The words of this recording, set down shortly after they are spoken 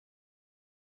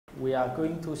we are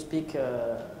going to speak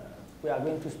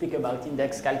about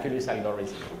index calculus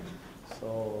algorithm.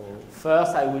 So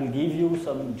first, I will give you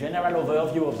some general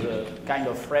overview of the kind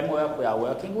of framework we are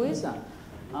working with,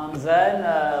 and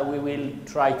then we will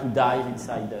try to dive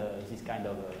inside this kind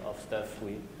of stuff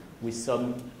with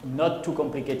some not too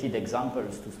complicated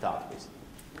examples to start with.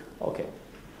 Okay.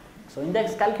 So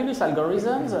index calculus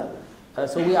algorithms.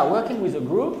 So we are working with a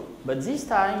group, but this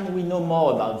time we know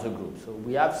more about the group. So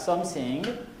we have something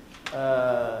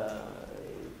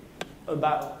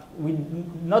we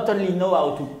not only know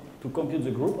how to compute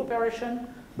the group operation,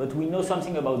 but we know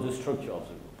something about the structure of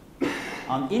the group.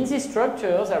 And in this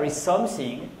structure, there is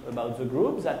something about the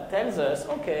group that tells us,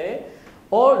 okay,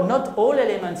 not all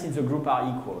elements in the group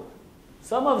are equal.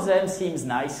 Some of them seem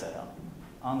nicer,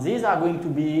 and these are going to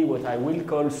be what I will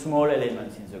call small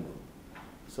elements in the group.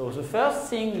 So the first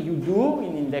thing you do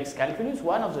in index calculus,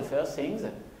 one of the first things,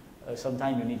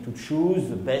 sometimes you need to choose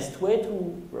the best way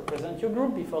to represent your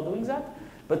group before doing that.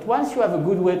 But once you have a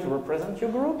good way to represent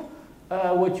your group,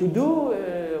 what you do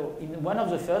in one of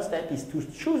the first steps is to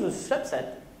choose a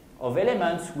subset of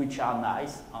elements which are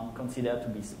nice and considered to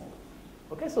be small.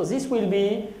 Okay, so this will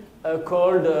be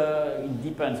called, it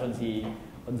depends on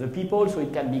the people, so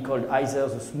it can be called either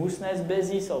the smoothness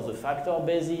basis or the factor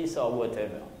basis or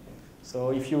whatever.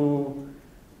 So if you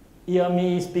hear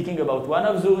me speaking about one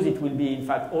of those, it will be in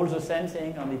fact all the same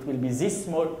thing, and it will be this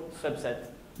small subset.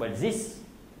 Well, this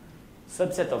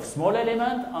subset of small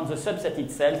element, and the subset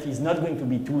itself is not going to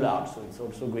be too large, so it's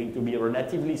also going to be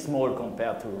relatively small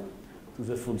compared to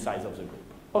the full size of the group.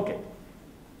 Okay.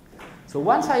 So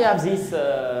once I have this,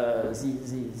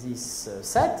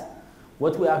 set,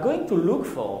 what we are going to look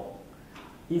for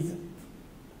is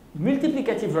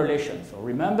multiplicative relations. So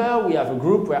remember, we have a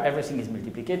group where everything is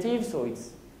multiplicative, so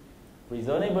it's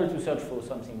reasonable to search for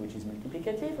something which is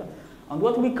multiplicative. And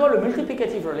what we call a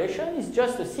multiplicative relation is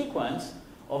just a sequence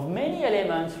of many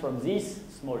elements from this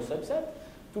small subset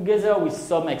together with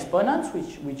some exponents,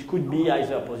 which could be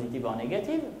either positive or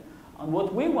negative. And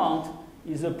what we want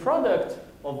is a product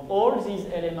of all these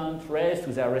elements raised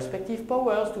to their respective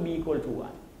powers to be equal to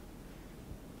 1.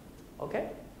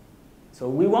 Okay? So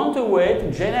we want a way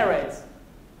to generate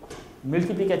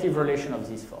multiplicative relation of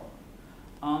this form.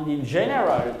 And in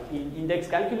general, in index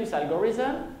calculus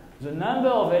algorithm, the number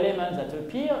of elements that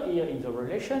appear here in the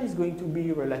relation is going to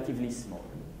be relatively small.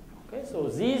 Okay? So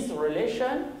these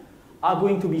relations are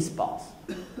going to be sparse.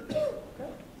 Okay?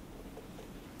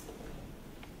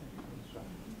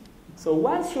 So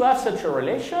once you have such a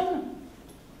relation,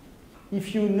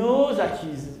 if you know that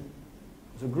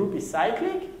the group is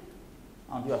cyclic,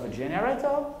 and you have a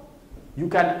generator, you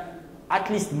can at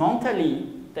least mentally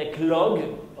take log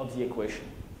of the equation.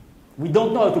 We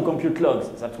don't know how to compute logs,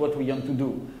 that's what we want to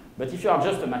do. But if you are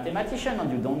just a mathematician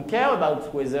and you don't care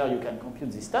about whether you can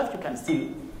compute this stuff, you can still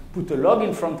put a log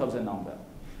in front of the number.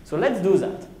 So let's do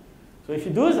that. So if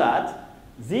you do that,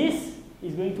 this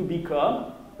is going to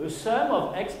become a sum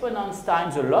of exponents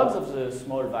times the logs of the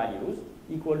small values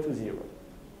equal to 0.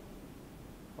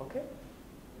 Okay?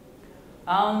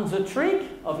 And the trick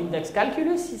of index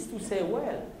calculus is to say,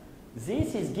 well,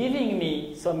 this is giving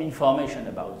me some information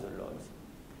about the logs.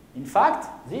 In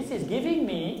fact, this is giving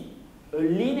me a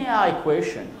linear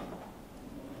equation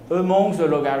among the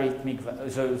logarithmic,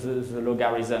 the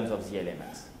logarithms of the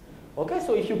elements. Okay,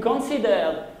 so if you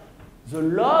consider the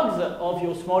logs of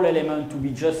your small element to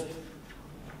be just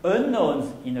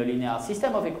unknowns in a linear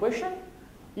system of equation,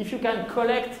 if you can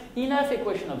collect enough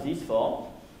equations of this form,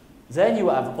 then you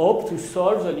have hope to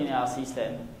solve the linear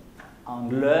system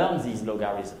and learn these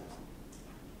logarithms.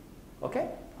 Okay?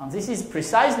 And this is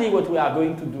precisely what we are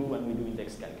going to do when we do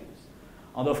index calculus.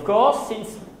 And of course,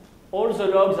 since all the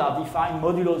logs are defined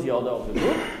modulo the order of the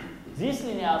group, this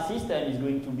linear system is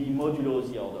going to be modulo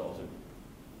the order of the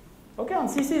group. Okay? And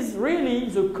this is really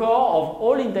the core of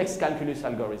all index calculus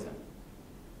algorithms.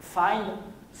 Find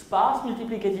sparse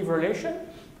multiplicative relation,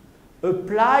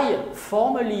 apply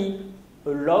formally a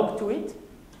log to it,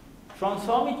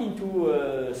 transform it into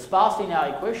a sparse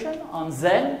linear equation, and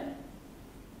then,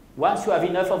 once you have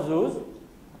enough of those,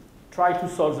 try to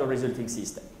solve the resulting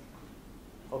system.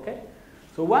 Okay?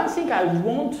 So one thing I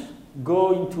won't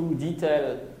go into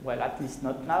detail, well, at least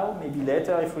not now, maybe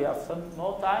later if we have some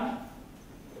more time,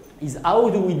 is how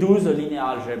do we do the linear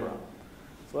algebra.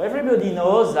 So everybody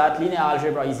knows that linear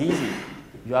algebra is easy.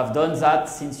 You have done that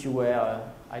since you were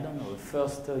I don't know,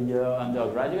 first year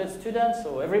undergraduate student,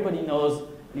 so everybody knows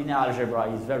linear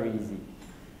algebra is very easy.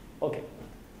 Okay.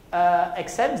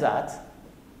 Except that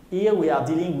here we are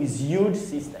dealing with huge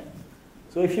systems.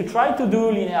 So if you try to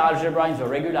do linear algebra in the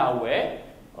regular way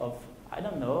of I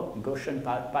don't know, Gaussian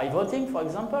pivoting, for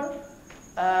example,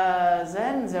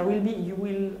 then you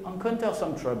will encounter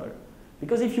some trouble.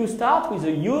 Because if you start with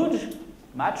a huge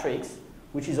matrix,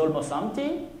 which is almost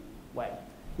empty, well,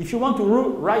 if you want to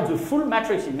write the full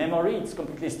matrix in memory, it's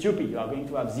completely stupid. You are going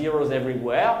to have zeros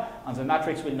everywhere, and the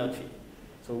matrix will not fit.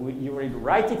 So you will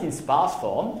write it in sparse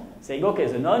form, saying, okay,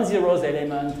 the non-zeros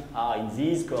elements are in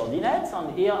these coordinates,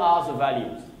 and here are the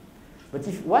values. But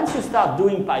once you start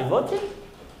doing pivoting,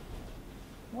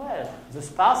 well, the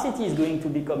sparsity is going to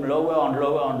become lower and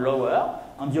lower and lower,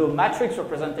 and your matrix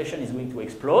representation is going to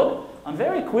explode, and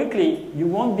very quickly, you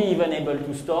won't be even able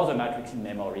to store the matrix in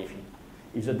memory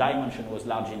if the dimension were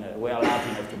large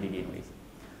enough to begin with.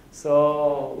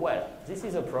 So, well, this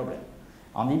is a problem.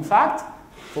 And in fact,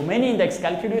 for many index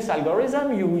calculus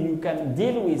algorithms, you can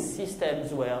deal with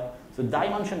systems where the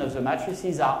dimension of the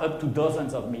matrices are up to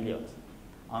dozens of millions.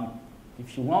 And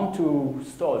if you want to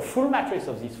store a full matrix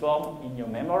of this form in your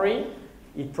memory,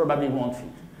 it probably won't fit.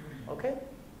 Okay?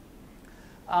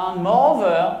 And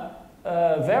moreover,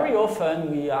 very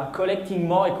often we are collecting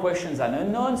more equations than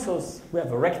unknowns, so we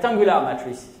have a rectangular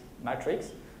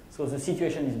matrix, so the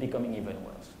situation is becoming even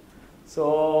worse.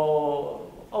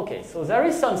 So, okay, so there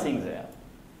is something there.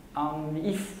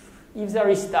 If there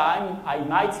is time, I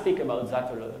might speak about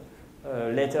that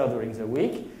later during the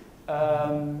week.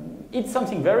 It's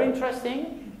something very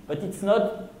interesting, but it's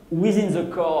not within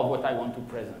the core of what I want to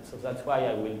present, so that's why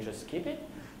I will just skip it.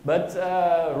 But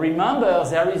remember,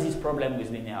 there is this problem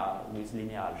with linear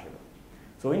algebra.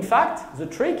 So in fact, the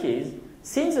trick is,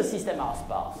 since the systems are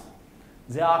sparse,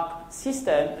 there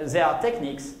are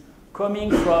techniques coming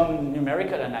from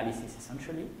numerical analysis,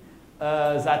 essentially,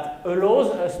 that allows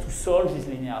us to solve this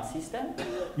linear system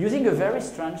using a very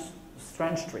strange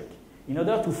trick. In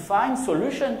order to find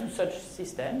solutions to such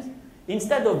systems,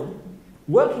 instead of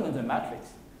working on the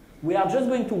matrix, we are just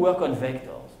going to work on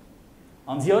vectors.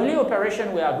 And the only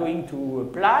operation we are going to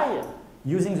apply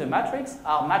using the matrix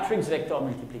are matrix vector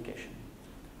multiplication.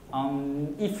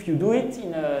 And if you do it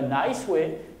in a nice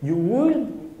way, you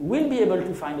will be able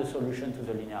to find a solution to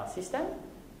the linear system.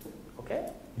 Okay?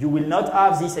 You will not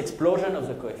have this explosion of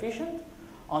the coefficient.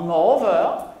 And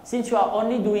moreover, since you are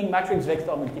only doing matrix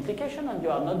vector multiplication and you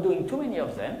are not doing too many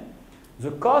of them,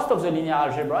 the cost of the linear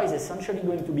algebra is essentially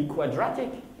going to be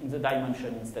quadratic in the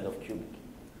dimension instead of cubic.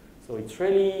 So it's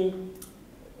really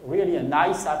a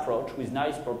nice approach with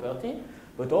nice property.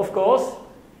 But of course,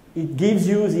 it gives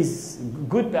you this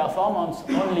good performance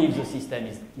only if the system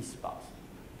is sparse.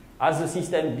 As the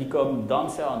system becomes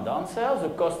denser and denser, the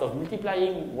cost of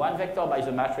multiplying one vector by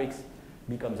the matrix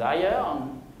becomes higher,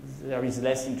 and there is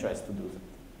less interest to do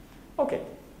that. Okay,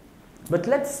 but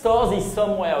let's store this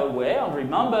somewhere away, and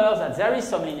remember that there is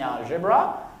some linear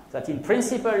algebra, that in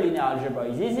principle linear algebra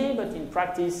is easy, but in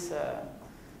practice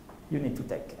you need to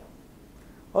take care.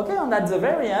 Okay, and at the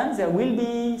very end there will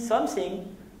be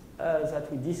something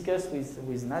that we discussed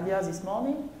with Nadia this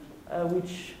morning,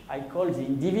 which I call the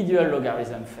individual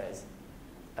logarithm phase.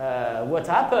 What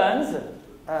happens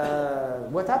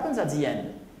at the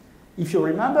end? If you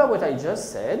remember what I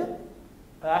just said,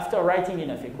 after writing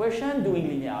enough equations, doing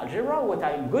linear algebra, what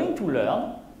I'm going to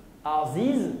learn are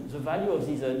the value of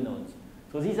these unknowns.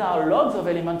 So these are logs of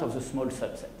elements of the small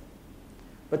subset.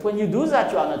 But when you do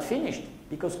that, you are not finished,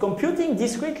 because computing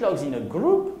discrete logs in a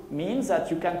group means that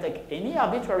you can take any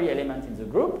arbitrary element in the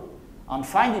group and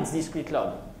find its discrete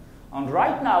log. And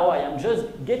right now, I am just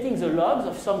getting the logs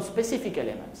of some specific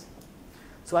elements.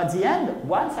 So at the end,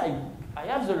 once I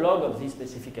have the log of these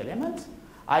specific elements,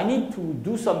 I need to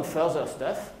do some further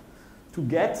stuff to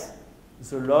get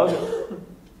the log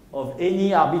of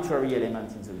any arbitrary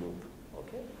element in the group.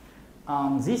 Okay?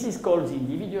 And this is called the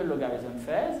individual logarithm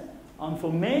phase. And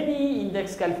for many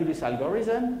index calculus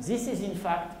algorithms, this is in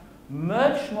fact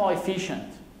much more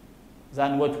efficient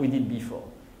than what we did before.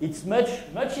 It's much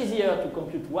easier to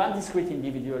compute one discrete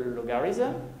individual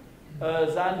logarithm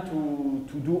than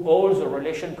to do all the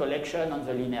relation collection on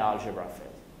the linear algebra phase.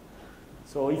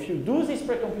 So if you do this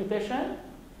precomputation,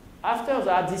 after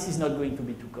that, this is not going to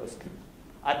be too costly,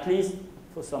 at least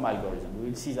for some algorithms. We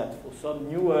will see that for some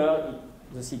newer,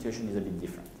 the situation is a bit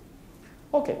different.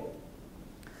 Okay.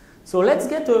 So let's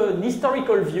get an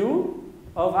historical view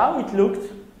of how it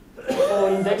looked for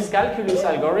index calculus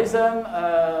algorithm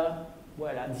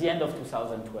well, at the end of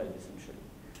 2012, essentially.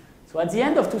 So at the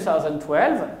end of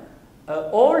 2012,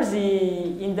 all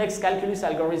the index calculus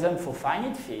algorithms for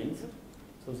finite fields,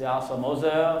 so there are some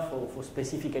other for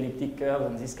specific elliptic curves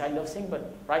and this kind of thing,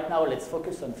 but right now let's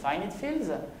focus on finite fields.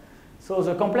 So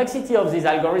the complexity of this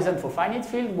algorithm for finite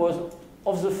field was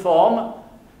of the form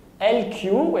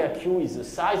LQ, where Q is the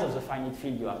size of the finite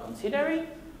field you are considering,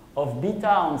 of beta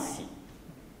on C.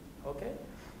 Okay?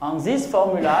 And this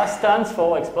formula stands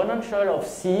for exponential of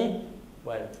C.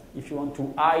 Well, if you want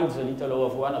to hide the little o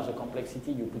of 1 of the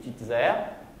complexity, you put it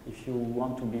there. If you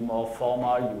want to be more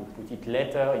formal, you put it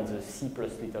later in the C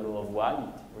plus little o of 1. It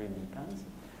really depends.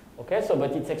 Okay, so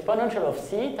but it's exponential of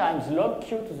C times log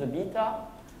Q to the beta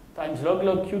times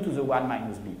log Q to the 1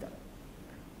 minus beta.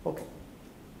 Okay.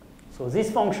 So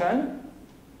this function,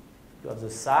 you have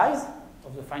the size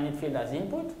of the finite field as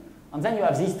input, and then you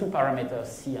have these two parameters,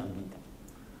 C and beta.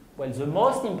 Well, the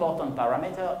most important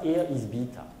parameter here is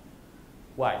beta.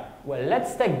 Why? Well,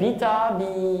 let's take beta be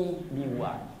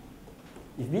 1.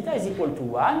 If beta is equal to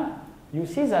 1, you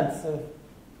see that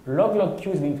log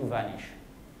Q is going to vanish.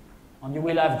 And you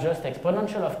will have just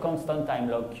exponential of constant time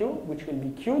log Q, which will be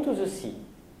Q to the C.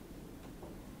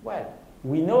 Well,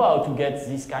 we know how to get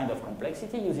this kind of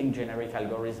complexity using generic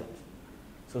algorithms.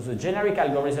 So the generic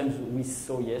algorithms we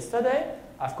saw yesterday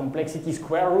have complexity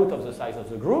square root of the size of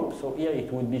the group. So here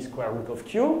it would be square root of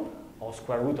Q, or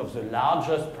square root of the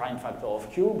largest prime factor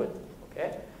of Q, but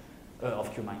okay,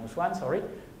 of Q minus 1, sorry.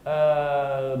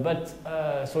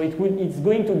 So it's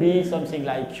going to be something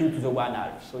like Q to the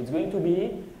 1/2. So it's going to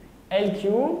be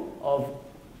LQ of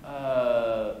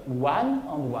 1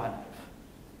 and 1/2.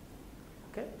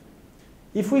 Okay?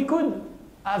 If we could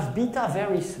have beta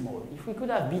very small, if we could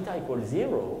have beta equals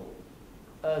 0,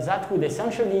 that would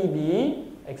essentially be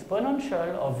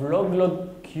exponential of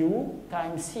log Q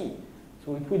times C.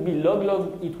 So it would be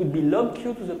log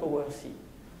Q to the power C.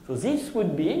 So this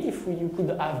would be, if you could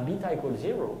have beta equals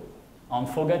 0, and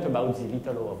forget about the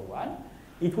little o of 1,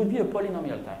 it would be a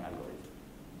polynomial time algorithm.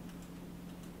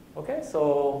 Okay,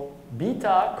 so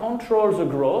beta controls the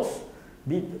growth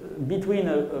between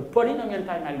a polynomial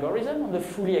time algorithm and a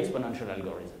fully exponential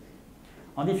algorithm.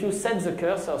 And if you set the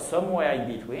cursor somewhere in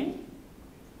between,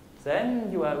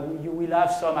 then you will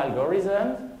have some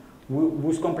algorithms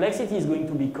whose complexity is going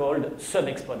to be called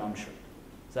sub-exponential.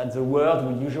 That's the word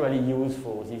we usually use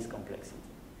for this complexity.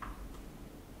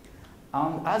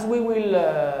 And as we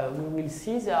will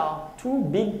see, there are two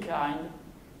big kinds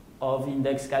of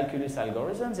index calculus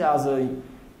algorithms. There are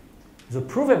the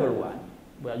provable one,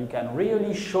 where you can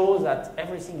really show that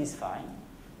everything is fine,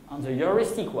 and the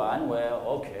heuristic one, where,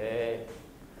 okay,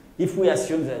 if we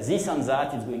assume that this and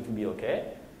that, it's going to be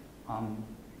okay.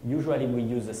 Usually we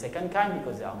use the second kind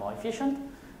because they are more efficient.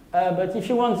 But if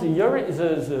you want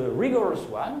the rigorous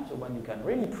one, the one you can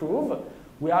really prove,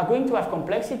 we are going to have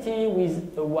complexity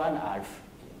with a 1/2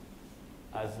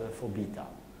 as for beta.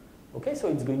 Okay, so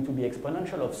it's going to be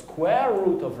exponential of square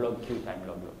root of log Q times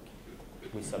log Q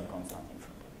with some constant in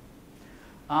front of it.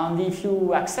 And if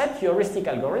you accept heuristic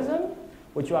algorithm,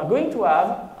 what you are going to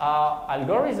have are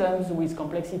algorithms with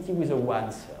complexity with a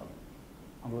 1/3.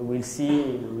 And we will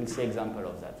see example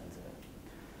of that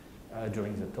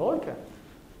during the talk.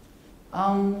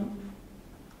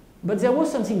 But there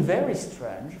was something very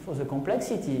strange for the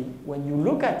complexity when you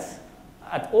look at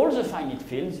all the finite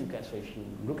fields. So if you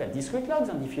look at discrete logs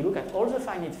and if you look at all the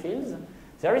finite fields,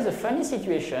 there is a funny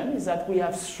situation is that we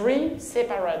have 3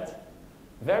 separate,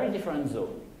 very different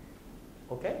zones.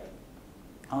 Okay?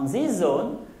 And this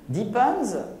zone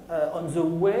depends on the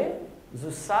way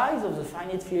the size of the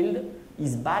finite field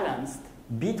is balanced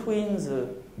between the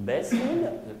base field,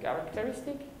 the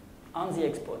characteristic, and the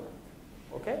exponent.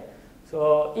 Okay?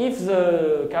 So if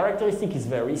the characteristic is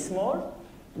very small,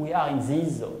 we are in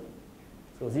this zone.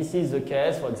 So this is the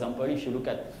case, for example, if you look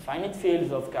at finite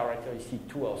fields of characteristic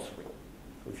 2 or 3.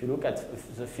 So if you look at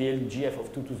the field GF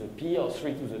of 2 to the P or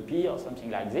 3 to the P or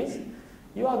something like this,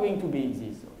 you are going to be in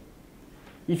this zone.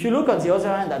 If you look on the other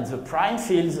hand at the prime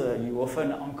fields you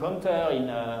often encounter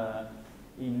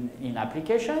in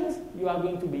applications, you are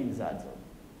going to be in that zone.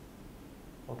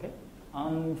 Okay?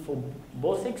 And for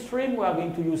both extremes, we are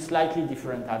going to use slightly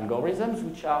different algorithms,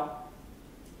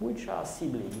 which are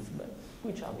siblings, but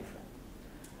which are different.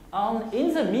 And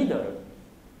in the middle,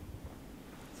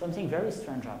 something very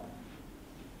strange happens.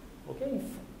 Okay?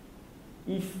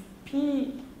 If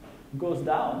P goes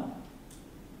down,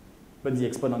 but the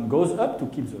exponent goes up to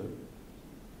keep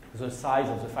the size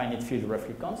of the finite field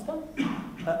roughly constant,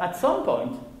 at some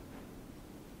point,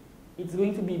 it's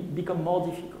going to become more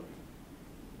difficult.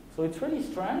 So it's really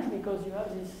strange because you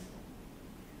have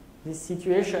this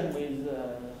situation with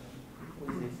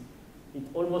this. It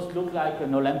almost looks like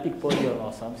an Olympic podium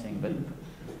or something, but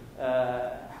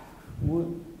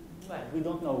we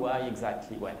don't know why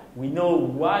exactly. Well, we know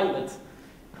why,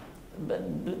 but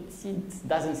it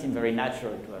doesn't seem very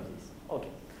natural to have this.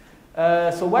 Okay.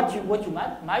 So what you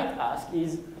might ask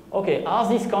is, okay, are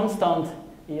these constants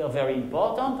here very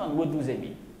important, and what do they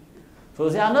mean? So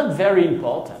they are not very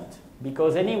important.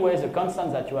 because anyway, the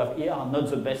constants that you have here are not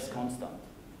the best constant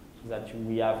that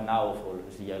we have now for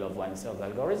the L of 1/3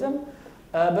 algorithm,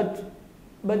 but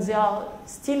they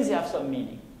have some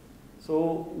meaning.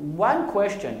 So one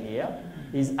question here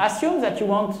is assume that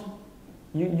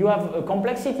you have a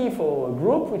complexity for a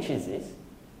group which is this,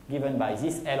 given by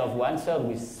this L of 1/3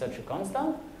 with such a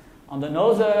constant, and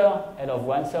another L of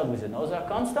 1/3 with another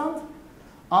constant,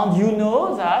 and you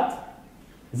know that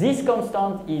this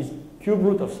constant is cube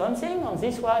root of something, and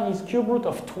this one is cube root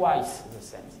of twice the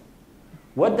same thing.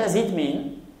 What does it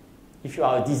mean if you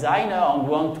are a designer and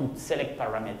want to select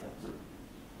parameters?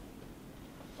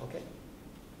 Okay.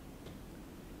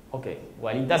 Okay,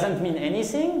 well, it doesn't mean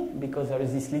anything because there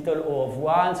is this little O of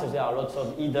 1, so there are lots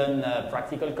of hidden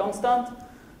practical constants.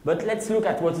 But let's look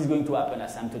at what is going to happen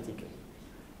asymptotically.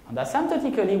 And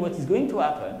asymptotically, what is going to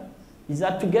happen is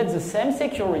that to get the same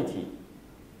security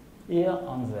here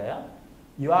and there,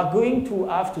 you are going to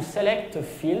have to select a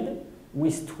field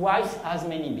with twice as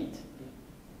many bits.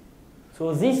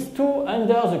 So this 2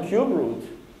 under the cube root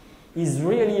is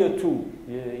really a 2.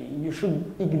 You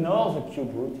should ignore the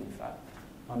cube root, in fact,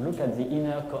 and look at the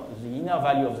inner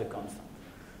value of the constant.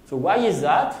 So why is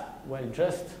that? Well,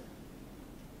 just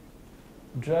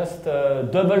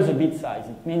double the bit size.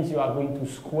 It means you are going to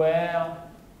square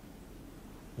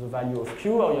the value of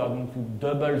q, or you are going to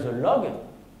double the log.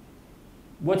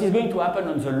 What is going to happen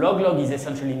on the log is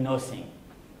essentially nothing,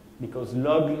 because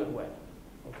log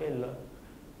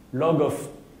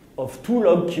of 2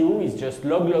 log q is just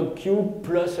log q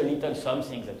plus a little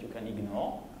something that you can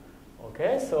ignore.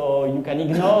 Okay, so you can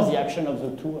ignore the action of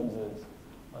the 2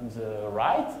 on the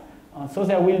right, and so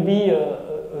there will be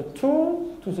a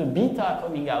 2 to the beta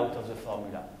coming out of the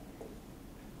formula,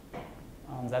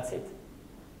 and that's it.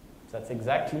 That's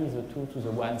exactly the 2 to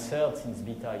the 1/3 since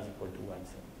beta is equal to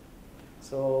 1/3.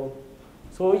 So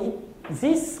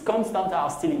these constants are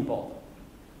still important.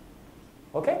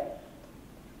 Okay?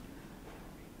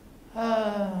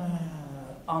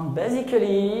 And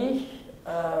basically,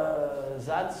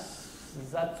 that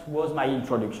was my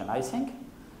introduction, I think.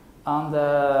 And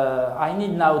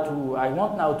I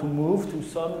want now to move to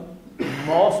some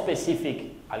more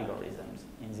specific algorithms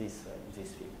in this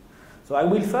field. So I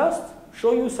will first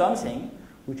show you something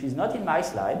which is not in my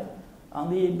slide,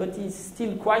 but it's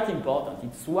still quite important.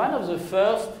 It's one of the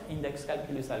first index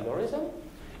calculus algorithms.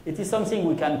 It is something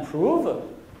we can prove.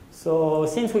 So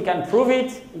since we can prove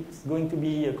it, it's going to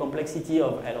be a complexity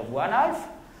of L of 1/2,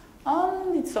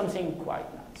 and it's something quite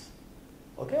nice.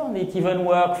 Okay, and it even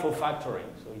works for factoring.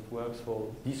 So it works for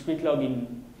discrete log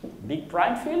in big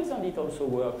prime fields, and it also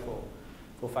works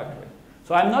for factoring.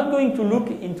 So I'm not going to look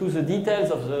into the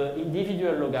details of the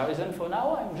individual logarithm for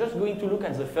now. I'm just going to look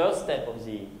at the first step of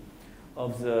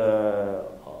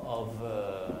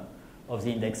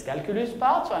the index calculus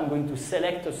part. So I'm going to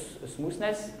select a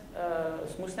smoothness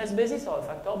basis or a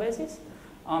factor basis,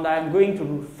 and I'm going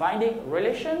to find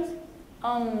relations,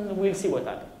 and we'll see what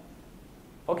happens.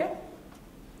 Okay?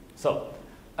 So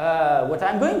what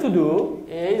I'm going to do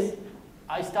is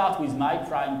I start with my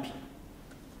prime p.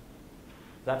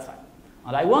 That's fine.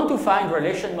 And I want to find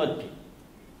relation mod p.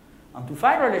 And to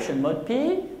find relation mod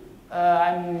p,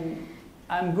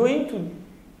 I'm going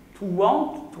to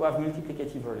want to have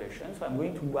multiplicative relations. So I'm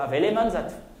going to have elements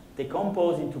that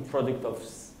decompose into product of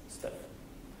stuff.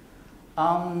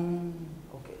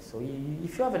 Okay, so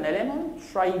if you have an element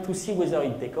trying to see whether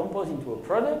it decomposes into a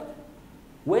product,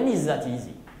 when is that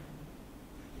easy?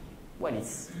 Well,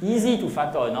 it's easy to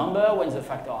factor a number when the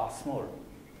factors are small.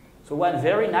 So one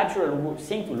very natural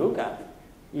thing to look at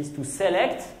is to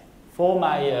select for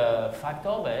my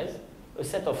factor base a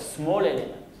set of small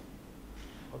elements.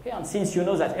 Okay, and since you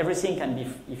know that everything can be,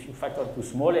 if you factor to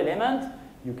small element,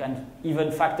 you can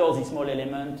even factor the small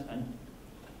element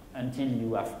until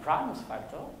you have primes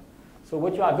factor. So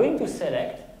what you are going to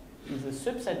select is a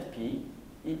subset P,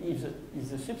 is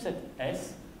a subset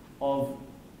S of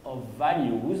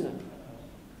values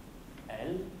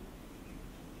L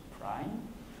prime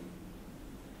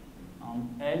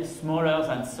and L smaller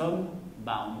than some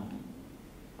bound B.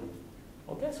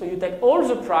 Okay, so you take all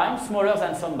the primes smaller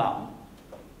than some bound.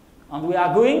 And we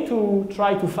are going to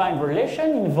try to find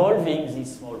relation involving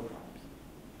these small primes.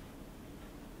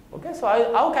 Okay, so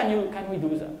how can we do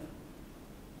that?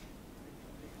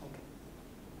 Okay.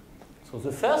 So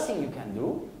the first thing you can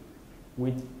do,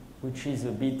 which is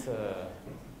a bit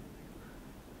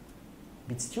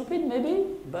stupid maybe,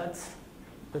 but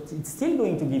it's still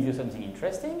going to give you something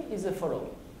interesting, is the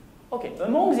following. Okay,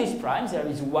 among these primes there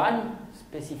is one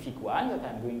specific one that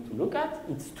I'm going to look at.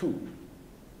 It's 2.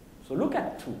 So look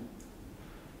at 2.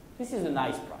 This is a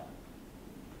nice prime.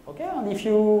 Okay, and if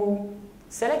you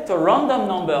select a random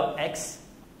number x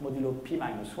modulo p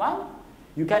minus 1,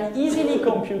 you can easily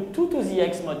compute 2 to the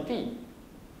x mod p.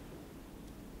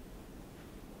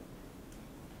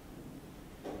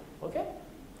 Okay?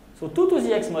 So 2 to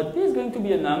the x mod p is going to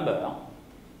be a number.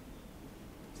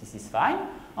 This is fine.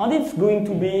 And it's going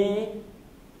to be,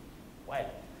 well,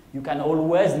 you can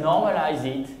always normalize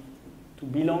it to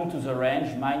belong to the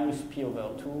range minus p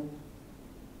over 2,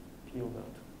 p over 2.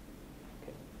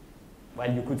 Okay.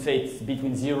 Well, you could say it's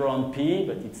between 0 and p,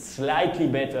 but it's slightly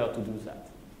better to do that.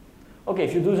 Okay,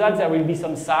 if you do that, there will be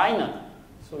some sign.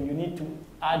 So you need to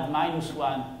add minus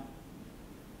 1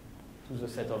 to the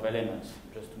set of elements,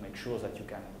 just to make sure that you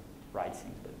can write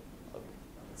things. But okay,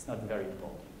 it's not very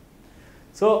important.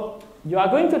 So you are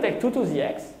going to take 2 to the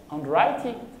x and write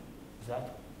it that way.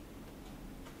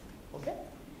 Okay?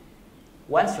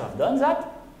 Once you have done that,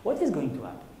 what is going to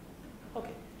happen?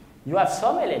 Okay, you have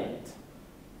some element.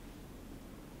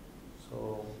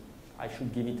 So I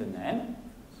should give it a name.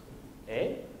 So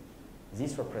A,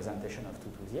 this representation of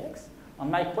 2 to the x.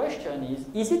 And my question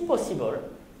is it possible?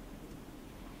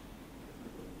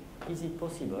 Is it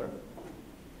possible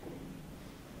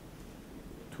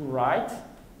to write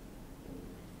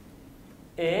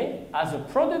A as a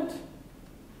product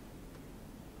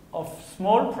of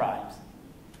small primes,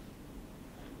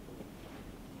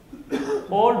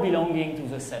 all belonging to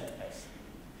the set S?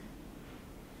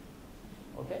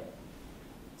 Okay?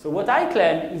 So what I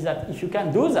claim is that if you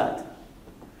can do that,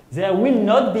 there will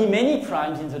not be many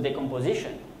primes in the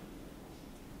decomposition.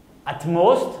 At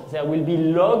most, there will be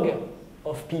log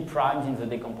of p primes in the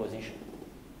decomposition.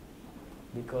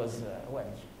 Because, well,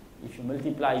 if you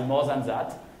multiply more than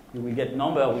that, you will get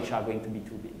numbers which are going to be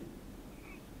too big.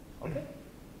 Okay?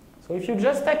 So if you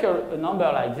just take a number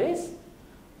like this,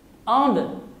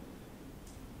 and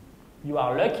you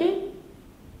are lucky,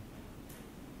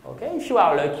 okay, if you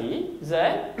are lucky,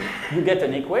 then you get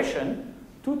an equation,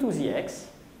 2 to the x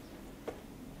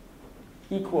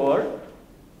equal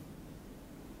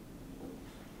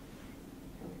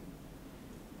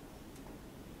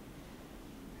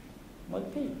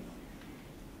mod p.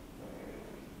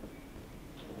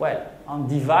 Well, on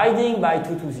dividing by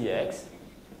 2 to the x,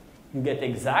 you get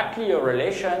exactly a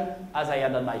relation as I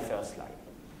had on my first slide.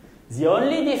 The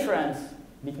only difference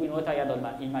between what I had on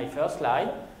in my first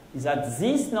slide is that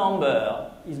this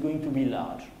number is going to be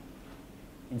large.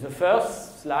 In the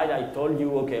first slide, I told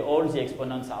you, okay, all the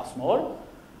exponents are small.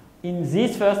 In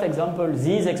this first example,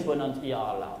 these exponents here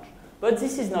are large. But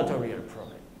this is not a real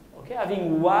problem. Okay,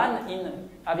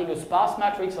 having a sparse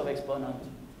matrix of exponents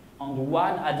and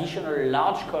one additional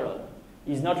large column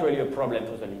is not really a problem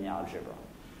for the linear algebra.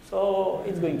 So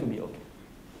it's going to be okay.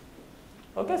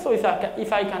 Okay, so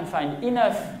if I can find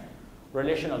enough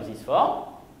relation of this form,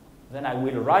 then I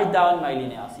will write down my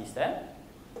linear system,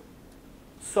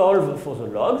 solve for the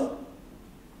logs,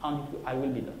 and I will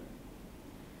be done.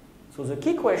 So the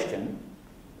key question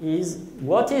is,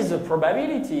 what is the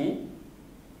probability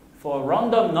for a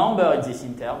random number in this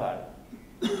interval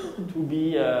to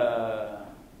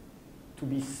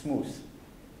be smooth,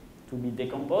 to be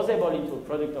decomposable into a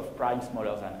product of primes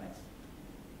smaller than s?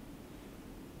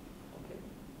 Okay.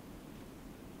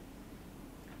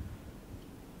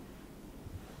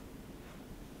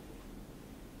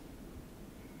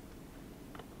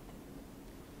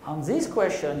 And this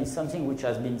question is something which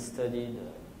has been studied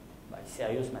by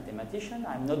serious mathematicians.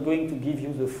 I'm not going to give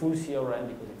you the full theorem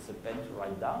because it's a pain to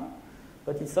write down,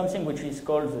 but it's something which is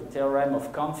called the theorem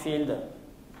of Canfield,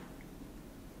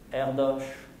 Erdos,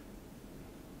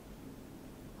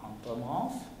 and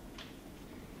Pomerance.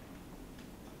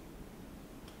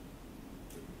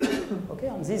 Okay,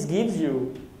 and this gives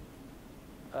you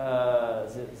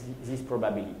this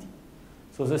probability.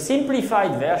 So the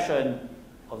simplified version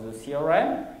of the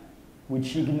theorem,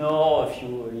 which ignore a few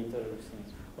little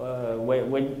things.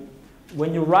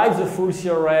 When you write the full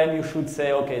theorem, you should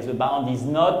say, okay, the bound is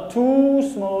not too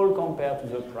small compared to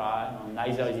the prime, or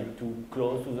neither is it too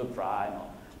close to the prime, or,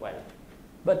 well.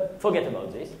 But forget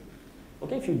about this.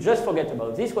 Okay, if you just forget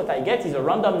about this, what I get is a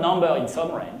random number in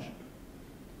some range.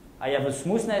 I have a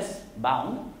smoothness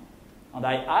bound, and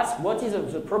I ask what is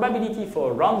the probability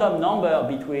for a random number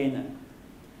between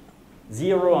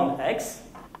 0 and x.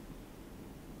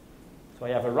 So I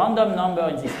have a random number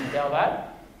in this interval,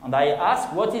 and I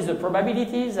ask what is the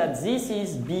probability that this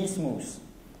is B smooth.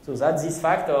 So that's this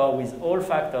factor with all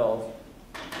factors.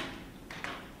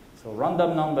 So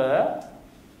random number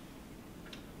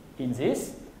in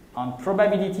this, and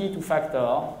probability to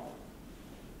factor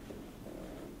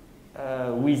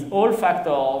with all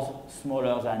factors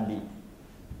smaller than B.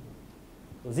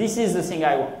 So this is the thing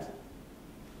I want.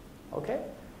 Okay?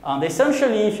 And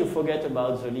essentially, if you forget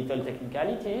about the little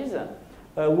technicalities,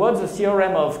 what the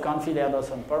theorem of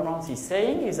Canfield-Erdős-Pomerance is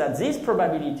saying is that this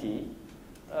probability,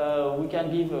 we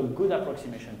can give a good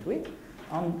approximation to it.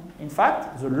 And in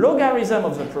fact, the logarithm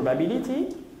of the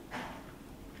probability,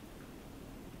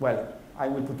 well, I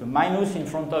will put a minus in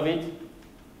front of it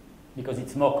because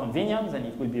it's more convenient, then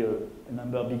it will be a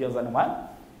number bigger than 1.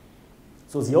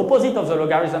 So the opposite of the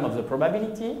logarithm of the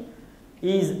probability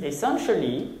is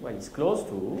essentially, well, it's close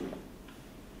to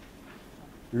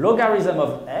logarithm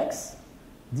of x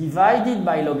divided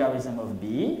by logarithm of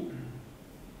b.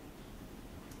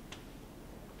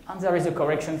 And there is a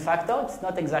correction factor. It's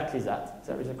not exactly that.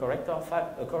 There is a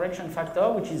correction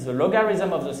factor, which is the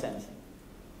logarithm of the same thing.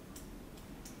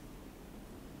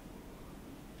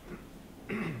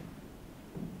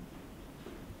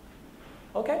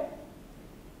 Okay?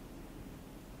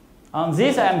 And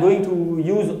this I am going to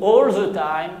use all the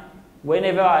time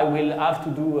whenever I will have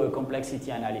to do a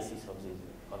complexity analysis of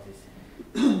this.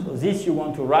 So this you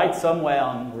want to write somewhere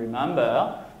and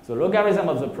remember. The logarithm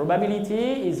of the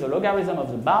probability is the logarithm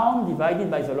of the bound divided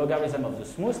by the logarithm of the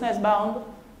smoothness bound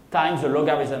times the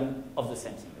logarithm of the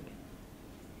same thing again.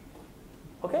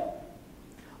 Okay?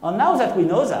 And now that we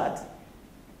know that,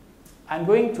 I'm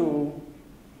going to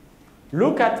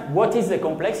look at what is the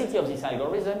complexity of this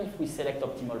algorithm if we select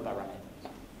optimal parameters.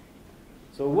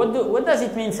 So what does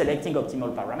it mean selecting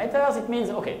optimal parameters? It means,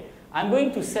 okay, I'm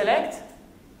going to select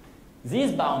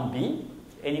this bound B.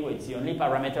 Anyway, it's the only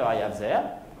parameter I have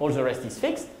there. All the rest is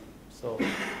fixed. So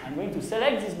I'm going to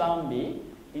select this bound B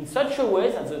in such a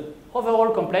way that the overall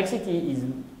complexity is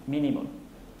minimal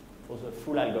for the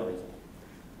full algorithm.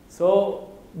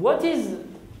 So what is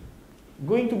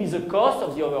going to be the cost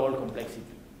of the overall complexity?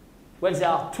 Well, there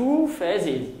are two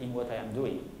phases in what I am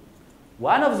doing.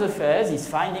 One of the phases is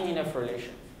finding enough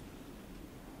relations.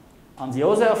 And the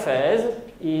other phase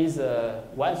is,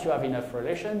 once you have enough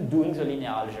relation, doing the linear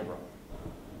algebra.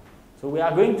 So we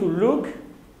are going to look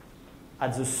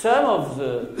at the sum of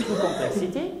the two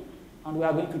complexity, and we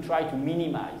are going to try to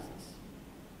minimize this.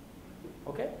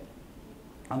 Okay?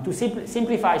 And to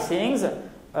simplify things,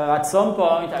 at some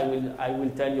point I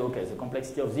will tell you, okay, the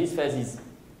complexity of this phase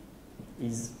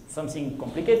is something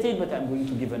complicated, but I'm going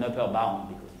to give an upper bound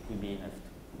because it will be enough to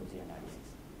do the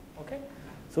analysis. Okay?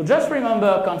 So just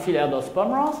remember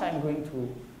Canfield-Erdős-Pomerance. I'm going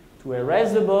to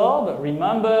erase the board.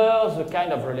 Remember the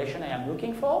kind of relation I am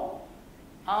looking for.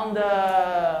 And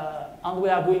we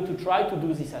are going to try to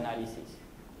do this analysis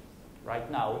right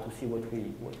now to see what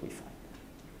we find.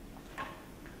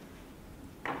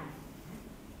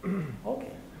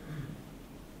 Okay.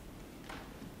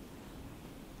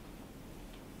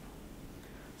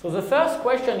 So the first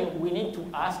question we need to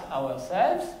ask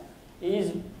ourselves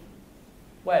is,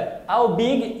 well, how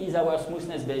big is our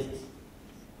smoothness basis?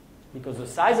 Because the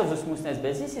size of the smoothness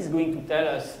basis is going to tell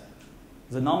us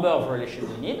the number of relations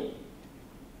we need.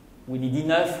 We need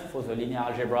enough for the linear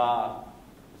algebra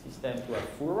system to have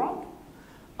full rank.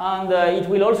 And it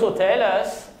will also tell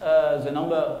us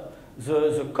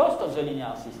the cost of the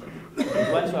linear system.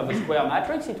 Because once you have a square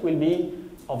matrix, it will be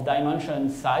of dimension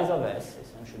size of S,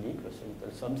 essentially, plus a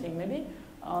little something maybe,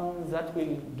 and that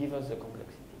will give us the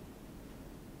complexity.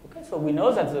 Okay, so we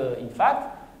know that, in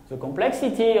fact, the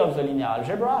complexity of the linear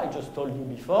algebra, I just told you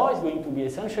before, is going to be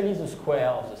essentially the square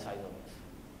of the size of S.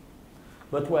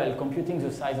 But, well, computing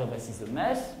the size of S is a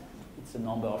mess. It's a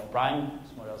number of prime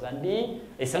smaller than b.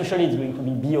 Essentially, it's going to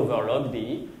be b over log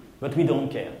b, but we don't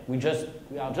care. We are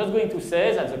just going to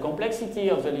say that the complexity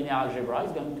of the linear algebra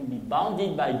is going to be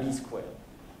bounded by b squared.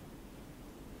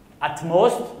 At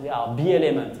most, there are b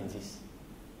elements in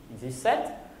this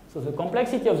set. So the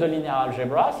complexity of the linear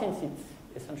algebra, since it's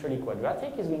essentially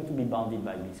quadratic, is going to be bounded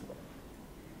by b squared.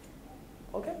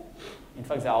 Okay? In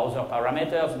fact, there are other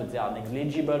parameters, but they are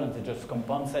negligible, and they just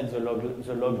compensate the log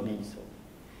b. So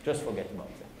just forget about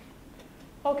them.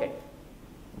 Okay.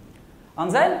 And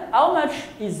then, how much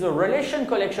is the relation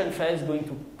collection phase going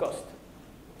to cost?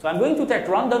 So I'm going to take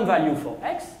random value for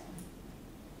x,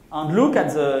 and look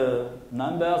at the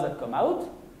numbers that come out,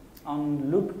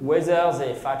 and look whether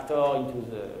they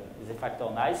factor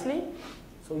nicely.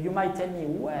 So you might tell me,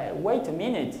 wait a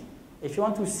minute. If you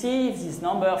want to see if this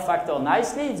number factor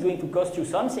nicely, it's going to cost you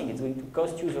something. It's going to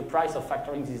cost you the price of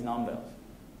factoring these numbers.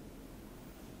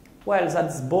 Well,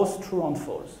 that's both true and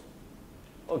false.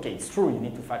 Okay, it's true, you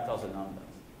need to factor the numbers.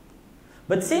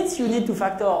 But since you need to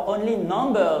factor only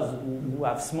numbers who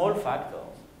have small factors,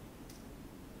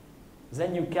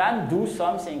 then you can do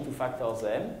something to factor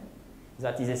them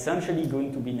that is essentially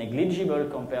going to be negligible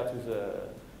compared to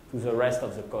the rest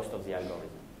of the cost of the algorithm.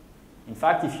 In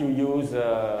fact, if you use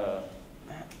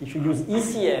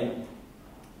ECM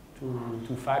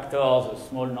to factor the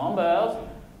small numbers,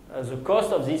 the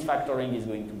cost of this factoring is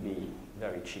going to be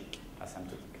very cheap,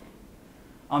 asymptotically.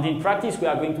 And in practice, we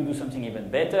are going to do something even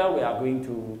better. We are going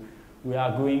to,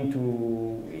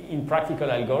 in practical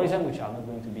algorithm, which are not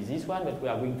going to be this one, but we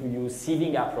are going to use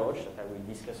sieving approach that I will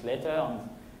discuss later, and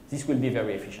this will be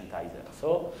very efficient either.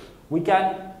 So we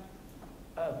can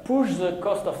push the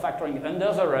cost of factoring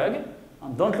under the rug,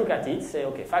 and don't look at it. Say,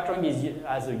 okay, factoring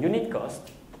has a unit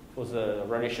cost for the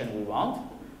relation we want,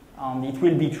 and it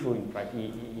will be true in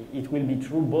practice. It will be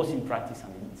true both in practice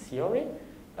and in theory.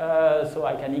 So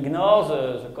I can ignore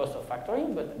the cost of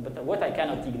factoring, but what I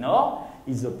cannot ignore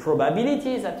is the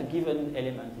probability that a given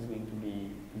element is going to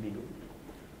be good.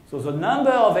 So the number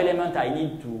of elements I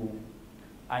need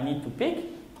to pick,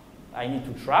 I need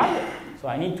to try. So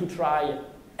I need to try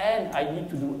n. I need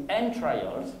to do n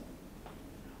trials,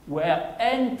 where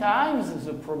n times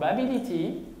the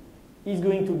probability is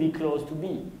going to be close to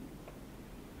b.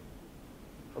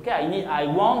 Okay, I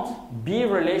want b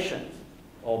relations,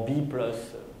 or b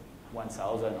plus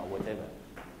 1,000 or whatever.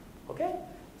 Okay?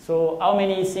 So how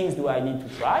many things do I need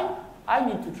to try? I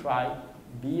need to try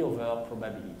b over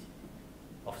probability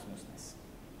of smoothness.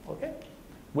 Okay?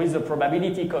 With the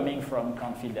probability coming from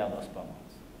Canfield-Erdős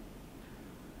permanence.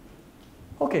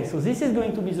 Okay, so this is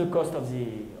going to be the cost of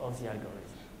the algorithm.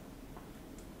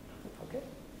 Okay?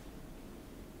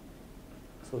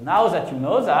 So now that you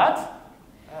know that,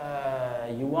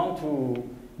 you want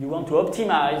to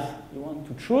optimize, you want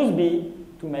to choose b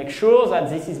to make sure that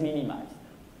this is minimized.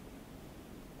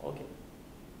 Okay.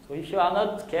 So if you are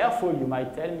not careful, you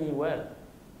might tell me, well,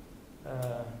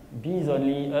 b is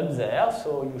only up there,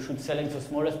 so you should select the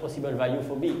smallest possible value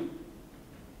for b.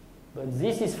 But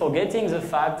this is forgetting the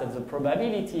fact that the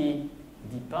probability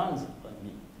depends on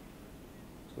b.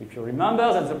 So if you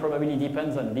remember that the probability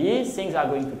depends on b, things are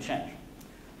going to change.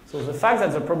 So the fact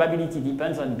that the probability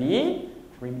depends on b,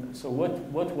 so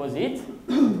what was it?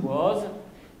 It was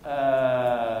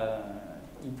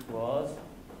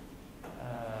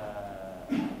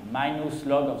minus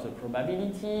log of the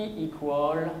probability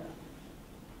equal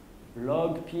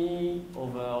log p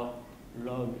over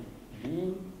log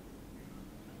b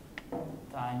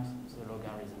times the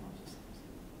logarithm of the size.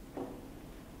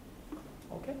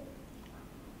 Okay?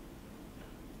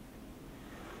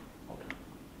 Okay.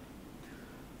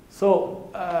 So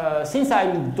since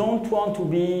I don't want to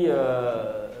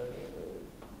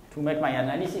make my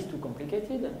analysis too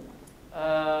complicated,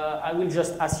 I will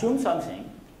just assume something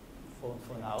for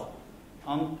now.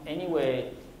 And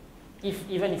anyway,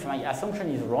 even if my assumption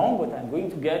is wrong, what I'm going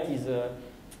to get is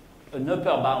an upper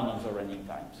bound on the running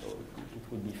time. So it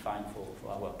would be fine for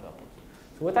our purpose.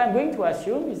 So what I'm going to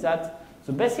assume is that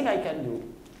the best thing I can do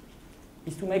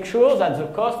is to make sure that the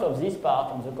cost of this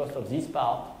part and the cost of this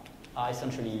part are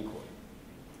essentially equal.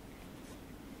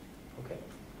 Okay?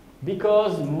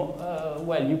 Because,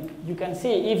 well, you can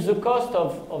see if the cost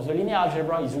of the linear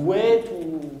algebra is way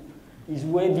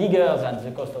bigger than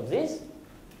the cost of this,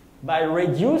 by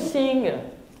reducing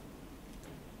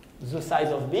the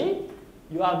size of b,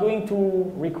 you are going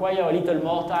to require a little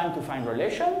more time to find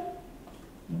relation,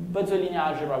 but the linear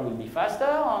algebra will be faster,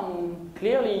 and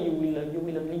clearly you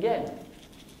will only gain.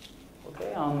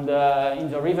 Okay, and in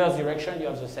the reverse direction, you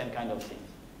have the same kind of thing.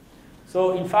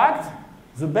 So in fact,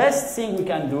 the best thing we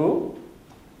can do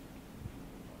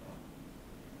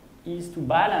is to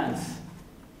balance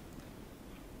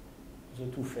the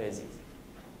two phases.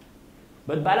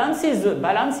 But balancing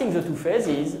the two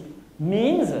phases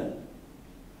means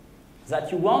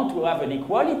that you want to have an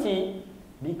equality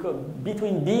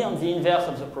between b and the inverse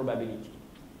of the probability.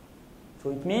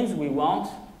 So it means we want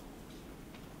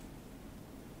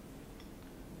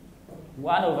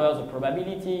 1 over the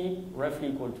probability roughly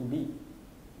equal to b.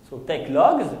 So take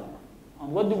logs,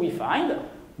 and what do we find?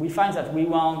 We find that we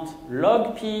want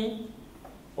log p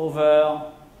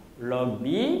over log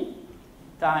b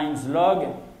times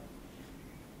log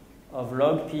of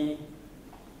log p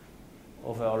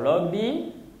over log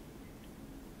b.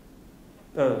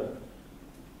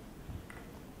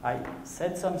 I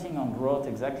said something and wrote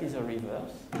exactly the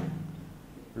reverse.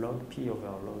 Log p over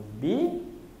log b.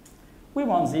 We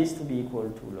want this to be equal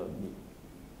to log b.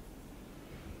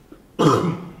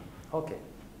 Okay.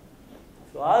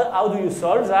 So how do you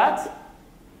solve that?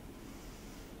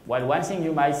 Well, one thing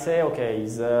you might say, okay,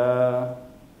 is, well,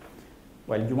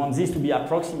 you want this to be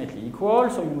approximately equal,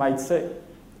 so you might say,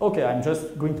 okay, I'm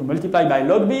just going to multiply by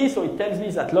log b, so it tells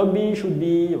me that log b should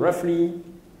be roughly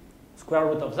square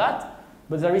root of that,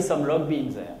 but there is some log b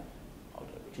in there,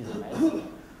 okay, which is a mess.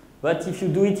 But if you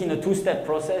do it in a two-step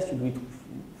process, you do it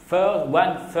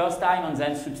first time and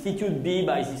then substitute b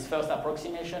by this first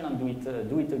approximation and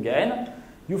do it again,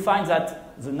 you find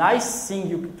that the nice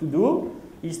thing to do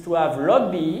is to have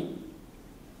log b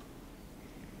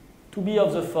to be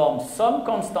of the form some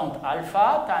constant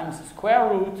alpha times square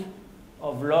root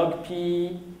of log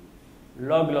p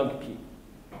log p.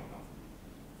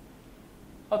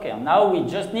 Okay, and now we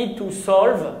just need to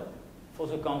solve for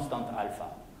the constant alpha.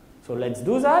 So let's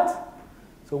do that.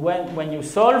 So when you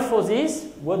solve for this,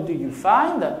 what do you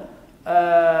find?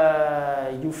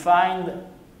 You find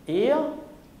here,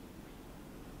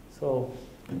 so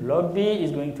log b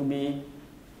is going to be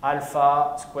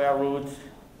alpha square root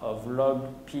of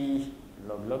log p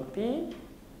log p.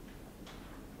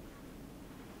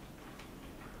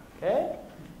 Okay.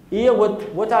 Here,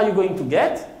 what are you going to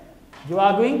get? You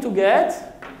are going to get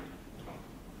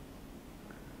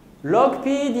log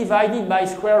p divided by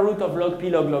square root of log p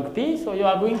log p. So you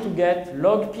are going to get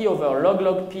log p over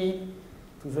log p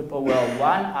to the power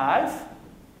 1/2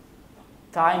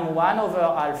 times 1 over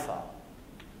alpha.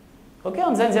 Okay,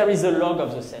 and then there is the log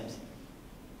of the same thing.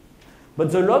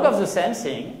 But the log of the same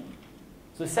thing,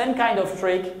 the same kind of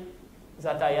trick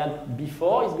that I had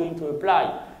before is going to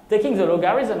apply. Taking the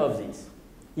logarithm of this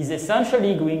is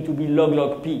essentially going to be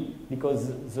log p,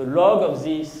 because the log of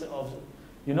this,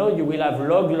 you will have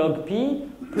log p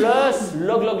plus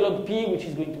log p, which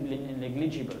is going to be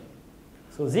negligible.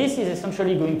 So this is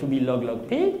essentially going to be log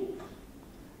p,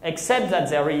 except that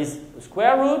there is a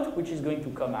square root, which is going to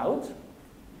come out.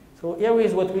 So here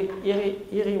is what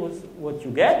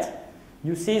you get.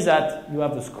 You see that you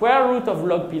have the square root of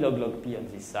log p on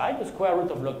this side, the square root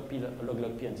of log p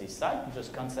on this side. You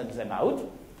just cancel them out.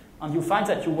 And you find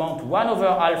that you want 1 over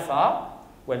alpha,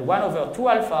 well, 1 over 2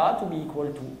 alpha to be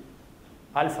equal to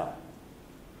alpha.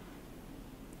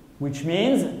 Which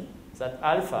means that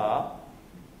alpha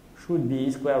should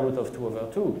be square root of 2 over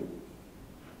 2.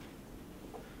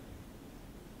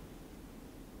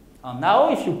 And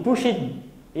now if you push it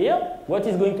here, what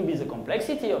is going to be the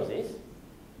complexity of this?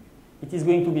 It is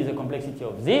going to be the complexity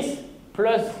of this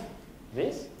plus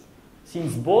this.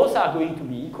 Since both are going to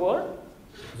be equal,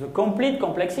 the complete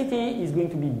complexity is going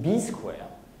to be b squared.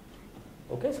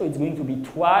 Okay, so it's going to be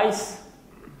twice,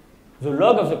 the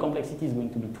log of the complexity is going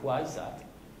to be twice that.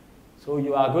 So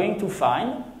you are going to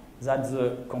find that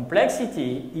the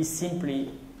complexity is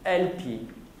simply LP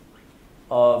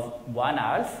of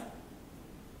 1/2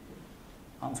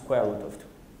 and square root of 2.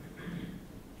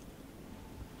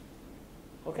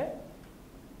 Okay?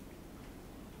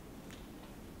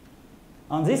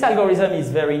 And this algorithm is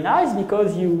very nice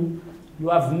because you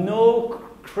have no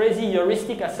crazy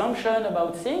heuristic assumption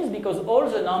about things, because all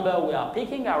the numbers we are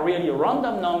picking are really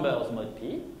random numbers mod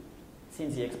p,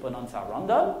 since the exponents are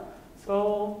random.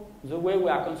 So the way we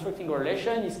are constructing a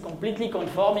relation is completely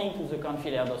conforming to the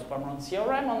Canfield-Erdos-Pomerantz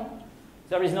theorem, and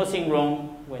there is nothing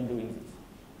wrong when doing this.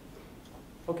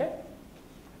 Okay?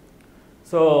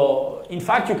 So in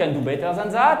fact, you can do better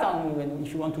than that, and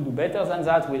if you want to do better than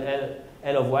that with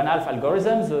L of 1/2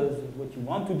 algorithms, what you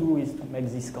want to do is to make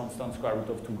this constant square root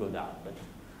of 2 go down. But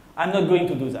I'm not going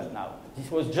to do that now.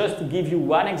 This was just to give you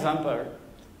one example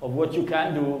of what you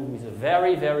can do with a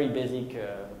very, very basic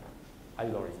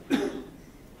algorithm.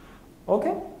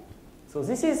 Okay? So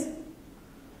this is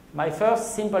my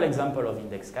first simple example of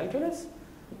index calculus.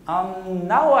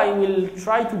 Now I will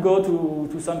try to go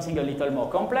to something a little more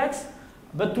complex.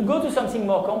 But to go to something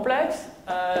more complex,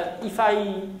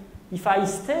 if I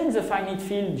stay in the finite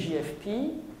field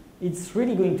GFP, it's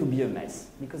really going to be a mess,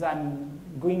 because I'm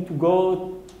going to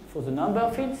go for the number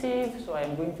field sieve, so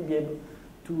I'm going to be able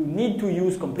to need to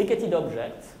use complicated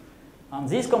objects. And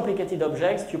these complicated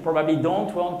objects, you probably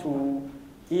don't want to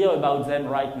hear about them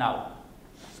right now.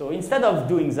 So instead of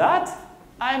doing that,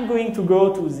 I'm going to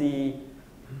go to the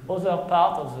other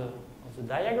part of the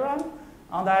diagram,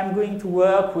 and I'm going to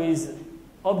work with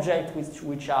objects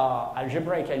which are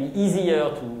algebraically easier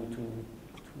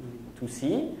to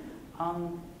see.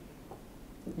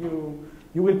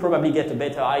 You will probably get a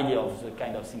better idea of the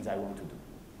kind of things I want to do.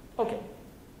 Okay.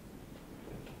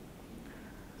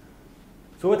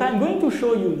 So what I'm going to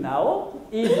show you now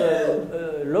is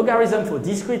a logarithm for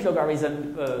discrete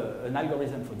logarithm, an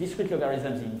algorithm for discrete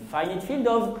logarithms in finite field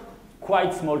of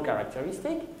quite small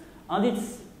characteristic, and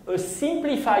it's a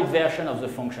simplified version of the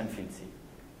function field sieve.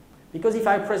 Because if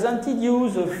I presented you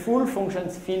the full function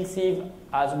field sieve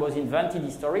as was invented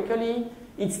historically,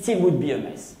 it still would be a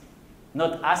mess.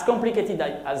 Not as complicated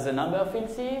as the number field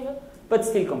sieve, but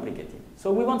still complicated.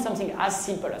 So we want something as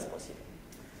simple as possible.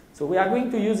 So we are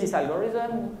going to use this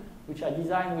algorithm, which I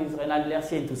designed with Renald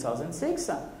Lercier in 2006.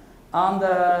 And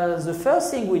the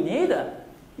first thing we need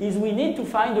is we need to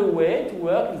find a way to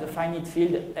work with the finite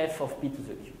field f of p to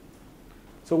the q.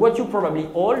 So what you probably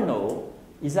all know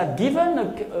is that given,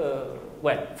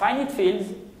 finite fields,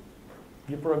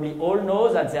 you probably all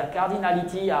know that their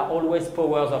cardinality are always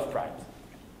powers of primes.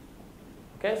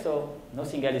 Okay, so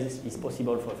nothing else is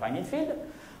possible for a finite field.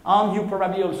 And you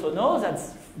probably also know that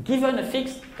given a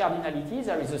fixed cardinality,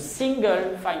 there is a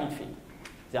single finite field.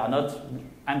 There are not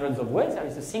hundreds of ways, there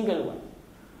is a single one.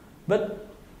 But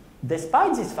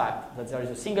despite this fact that there is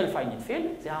a single finite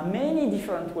field, there are many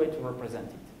different ways to represent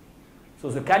it. So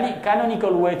the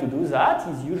canonical way to do that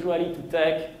is usually to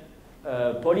take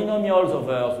polynomials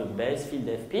over the base field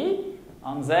fp,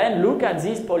 and then look at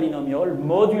this polynomial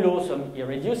modulo some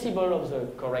irreducible of the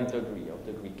correct degree, of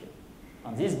degree k.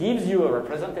 And this gives you a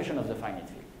representation of the finite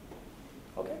field.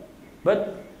 Okay?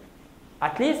 But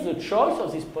at least the choice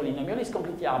of this polynomial is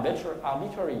completely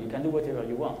arbitrary. You can do whatever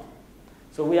you want.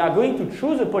 So we are going to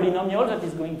choose a polynomial that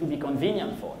is going to be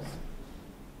convenient for us.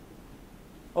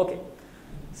 Okay.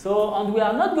 So, and we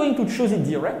are not going to choose it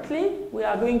directly. We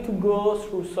are going to go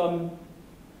through some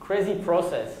crazy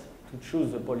process to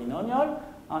choose the polynomial,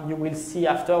 and you will see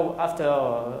after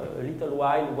a little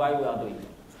while why we are doing it.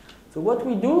 So what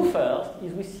we do first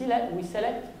is we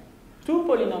select two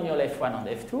polynomials f1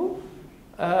 and f2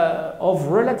 of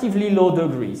relatively low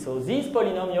degree. So this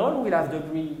polynomial will have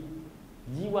degree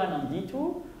d1 and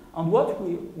d2, and what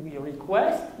we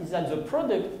request is that the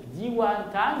product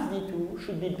d1 times d2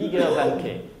 should be bigger than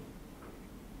k.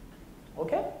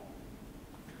 Okay?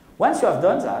 Once you have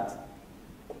done that,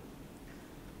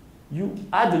 you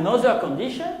add another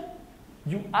condition.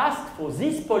 You ask for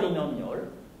this polynomial,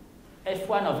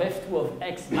 f1 of f2 of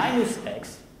x minus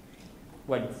x.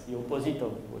 Well, it's the opposite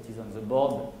of what is on the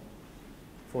board.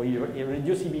 For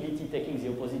irreducibility, taking the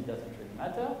opposite doesn't really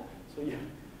matter.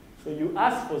 So you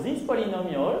ask for this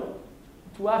polynomial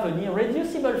to have an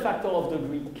irreducible factor of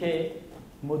degree k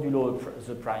modulo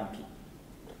the prime p.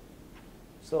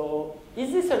 So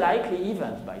is this a likely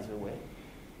event, by the way?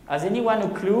 Has anyone a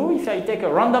clue? If I take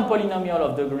a random polynomial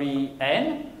of degree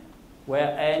n,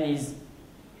 where n is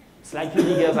slightly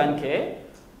bigger than k,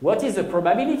 what is the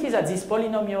probability that this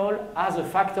polynomial has a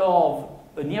factor of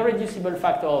an irreducible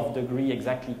factor of degree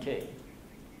exactly k?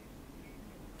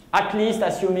 At least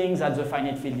assuming that the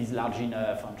finite field is large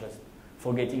enough and just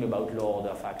forgetting about low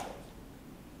order factors.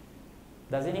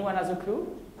 Does anyone have a clue?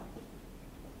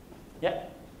 Yeah?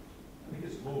 I think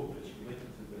it's low, but it's related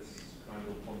to this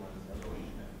triangle formula.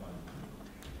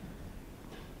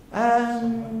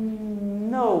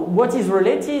 No. What is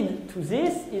related to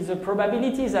this is the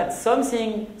probability that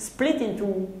something split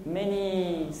into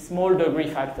many small degree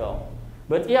factors.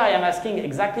 But here I am asking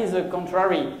exactly the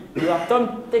contrary. You are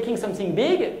taking something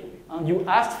big and you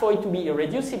asked for it to be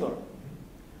irreducible.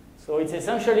 So it's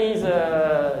essentially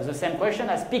the same question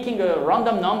as picking a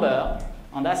random number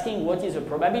and asking what is the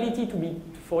probability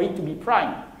for it to be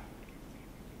prime.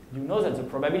 You know that the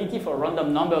probability for a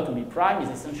random number to be prime is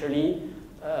essentially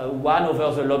 1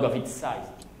 over the log of its size.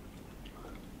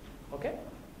 Okay?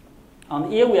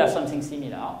 And here we have something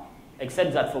similar,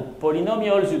 except that for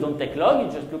polynomials you don't take log,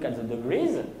 you just look at the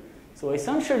degrees. So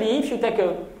essentially, if you take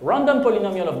a random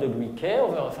polynomial of degree k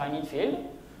over a finite field,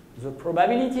 the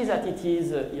probability that it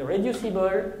is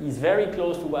irreducible is very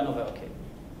close to 1 over k.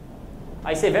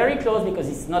 I say very close because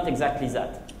it's not exactly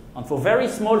that. And for very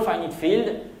small finite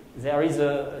field, there is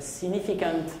a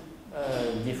significant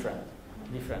difference.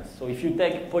 So if you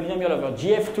take polynomial over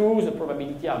gf2, the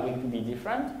probability are going to be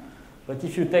different. But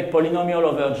if you take polynomial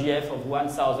over gf of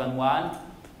 1001,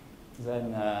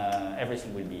 then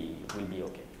everything will be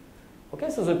okay. Okay,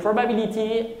 so the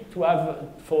probability to have,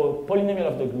 for polynomial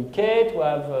of degree k,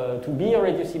 to be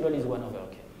irreducible is 1 over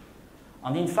k.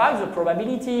 And in fact, the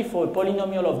probability for a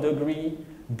polynomial of degree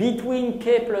between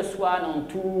k plus 1 and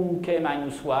 2k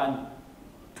minus 1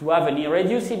 to have an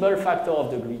irreducible factor of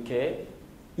degree k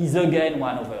is again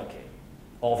 1 over k,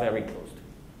 or very close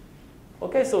to.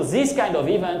 Okay, so this kind of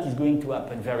event is going to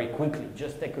happen very quickly.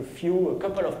 Just take a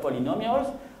couple of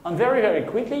polynomials, and very, very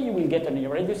quickly you will get an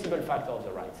irreducible factor of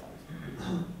the right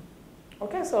size.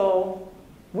 Okay, so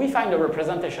we find a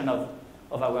representation of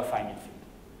our finite field.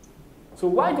 So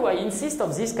why do I insist on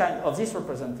this this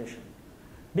representation?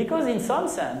 Because in some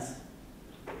sense,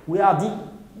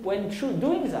 when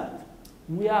doing that,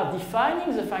 we are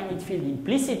defining the finite field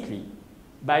implicitly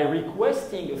by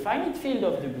requesting a finite field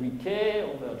of degree k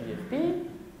over dfp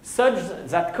such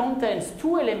that contains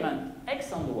two elements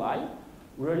x and y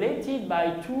related by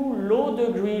two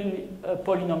low-degree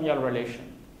polynomial relations.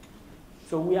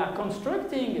 So we are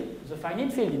constructing the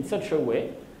finite field in such a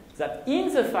way that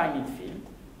in the finite field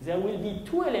there will be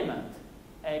two elements,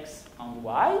 x and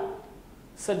y,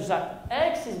 such that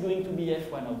x is going to be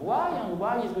f1 of y and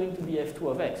y is going to be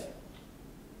f2 of x.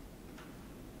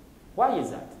 Why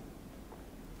is that?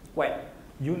 Well,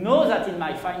 you know that in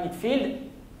my finite field,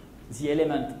 the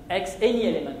element x, any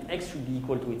element x should be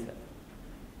equal to itself.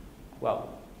 Wow.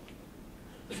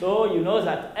 So you know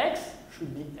that x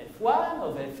should be f1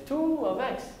 of f2 of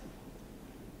x.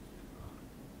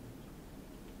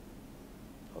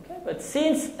 Okay, but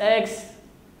since x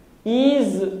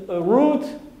is a root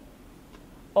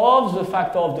of the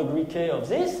factor of degree k of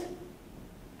this,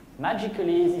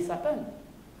 magically this happened.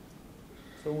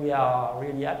 So we are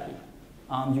really happy.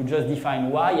 And you just define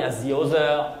y as the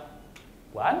other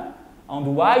one,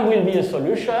 and y will be a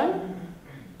solution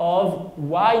of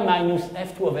y minus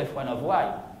f2 of f1 of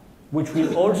y, which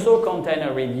will also contain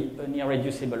an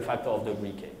irreducible factor of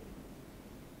degree k.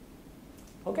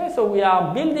 Okay, so we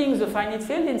are building the finite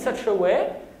field in such a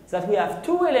way that we have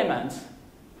two elements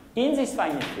in this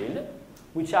finite field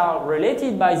which are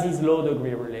related by these low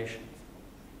degree relations.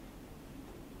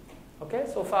 Okay,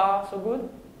 so far so good?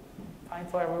 Fine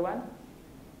for everyone?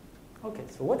 Okay,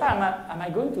 so what am I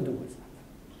going to do with that?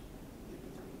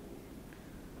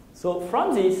 So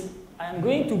from this, I am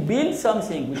going to build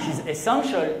something which is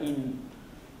essential in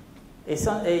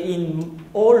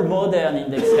all modern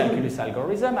index calculus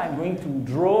algorithm. I'm going to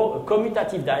draw a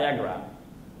commutative diagram.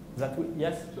 That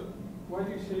yes? So why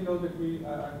do you say low degree?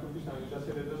 I'm confused now. You just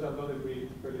said it does have low degree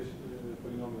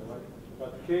polynomial, right?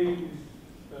 But k is...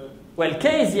 well,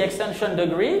 k is the extension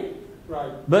degree.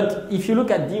 Right. But if you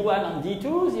look at d1 and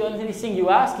d2, the only thing you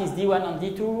ask is d1 and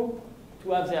d2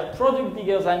 to have their product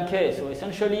bigger than k. So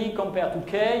essentially, compared to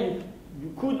k,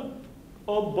 you could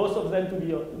hope both of them to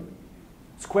be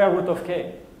square root of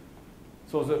k.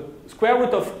 So the square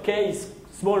root of k is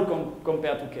small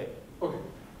compared to k. Okay.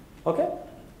 Okay?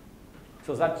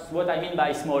 So that's what I mean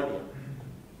by small here.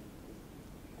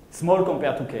 Small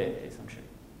compared to k, essentially.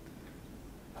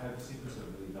 I have a sequence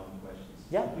of really dumb questions.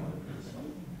 Yeah? Can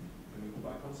we go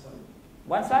back one slide?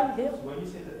 One slide here? So when you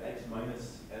say that x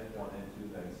minus f1 f2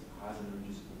 of x has an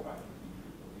irreducible factor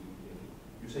of k,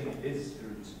 you're saying it is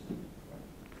irreducible,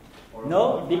 right?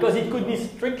 No, because it could be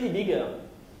strictly bigger.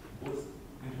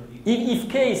 If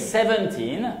k is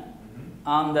 17,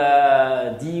 and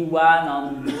d1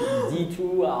 and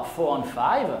d2 are 4 and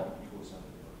 5,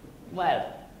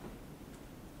 well,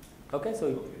 okay, so...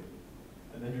 Okay.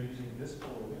 And then you're using this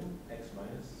polynomial, x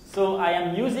minus... So I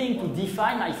am using, to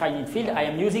define my finite field, I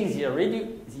am using the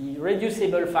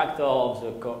reducible factor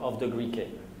of degree k.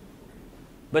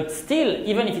 But still,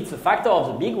 even if it's a factor of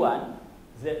the big one,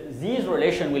 this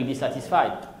relation will be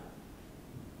satisfied.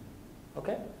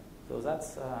 Okay? So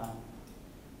that's...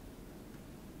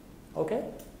 okay?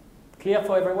 Clear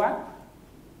for everyone?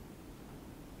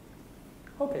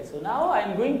 Okay, so now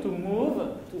I'm going to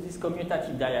move to this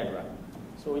commutative diagram.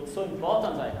 So it's so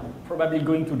important that I'm probably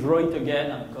going to draw it again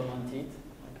and comment it.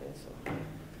 Okay, so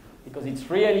because it's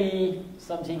really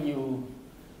something you,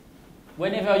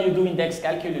 whenever you do index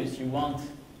calculus, you want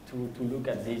to look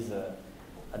at these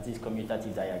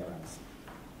commutative diagrams.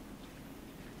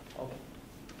 Okay.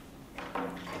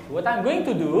 So what I'm going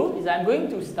to do is I'm going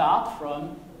to start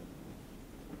from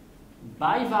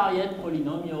bivariate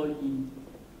polynomial in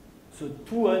the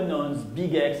two unknowns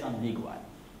big X and big Y.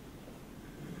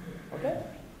 Okay?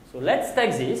 So let's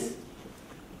take this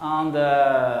and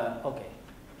okay.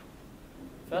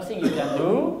 First thing you can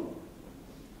do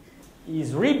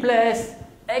is replace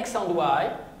X and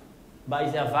Y by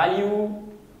their value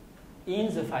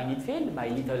in the finite field by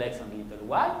little x and little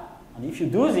y. And if you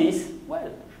do this,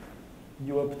 well,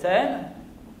 you obtain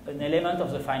an element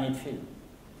of the finite field.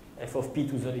 F of p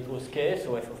to the, it was k,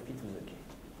 so f of p to the k.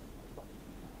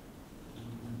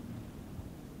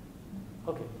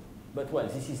 Okay, but well,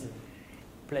 this is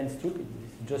plain stupid.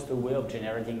 This is just a way of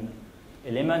generating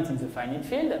elements in the finite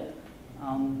field.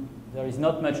 There is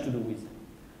not much to do with it.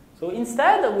 So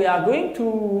instead, we are going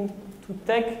to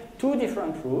take two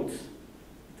different routes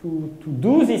to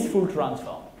do this full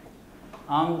transform.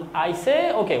 And I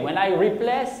say, okay, when I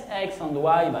replace x and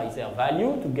y by their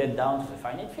value to get down to the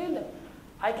finite field,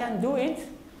 I can do it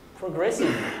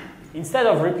progressively. Instead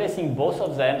of replacing both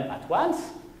of them at once,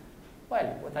 well,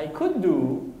 what I could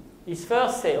do is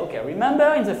first say, okay,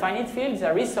 remember in the finite field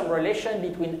there is some relation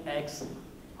between x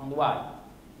and y.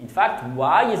 In fact,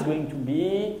 y is going to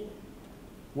be,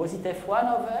 was it f1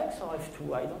 of x or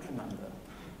f2? I don't remember.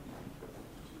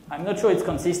 I'm not sure it's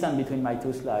consistent between my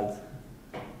two slides.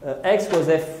 X was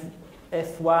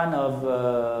f1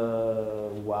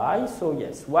 of y, so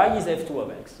yes, y is f2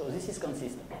 of x, so this is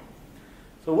consistent.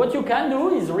 So what you can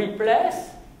do is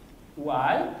replace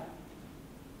y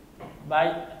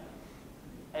by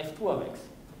f2 of x.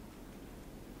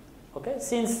 Okay?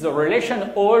 Since the relation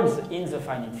holds in the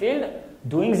finite field,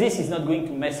 doing this is not going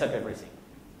to mess up everything.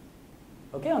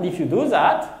 Okay? And if you do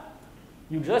that,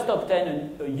 you just obtain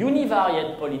a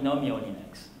univariate polynomial in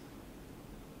X.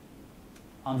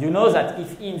 And you know that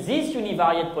if in this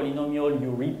univariate polynomial you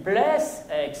replace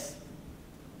X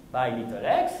by little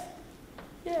x,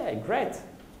 yeah, great.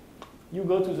 You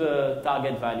go to the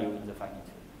target value in the finite field.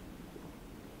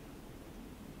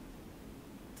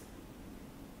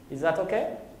 Is that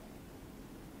okay?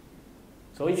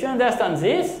 So if you understand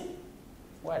this,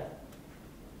 well,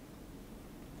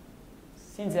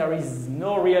 since there is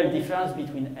no real difference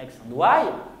between x and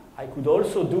y, I could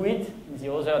also do it in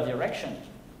the other direction.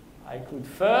 I could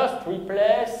first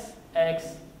replace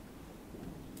x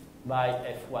by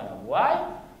f1 of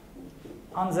y,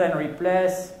 and then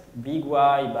replace big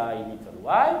Y by little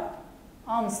y,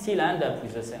 and still end up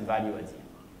with the same value at the end.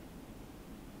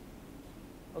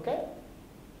 Okay?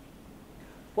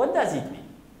 What does it mean?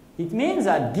 It means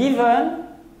that given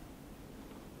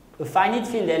a finite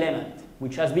field element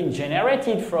which has been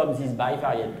generated from this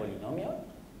bivariate polynomial,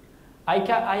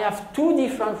 I have two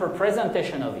different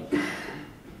representations of it.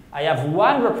 I have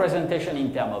one representation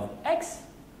in terms of x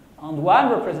and one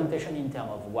representation in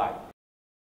terms of y.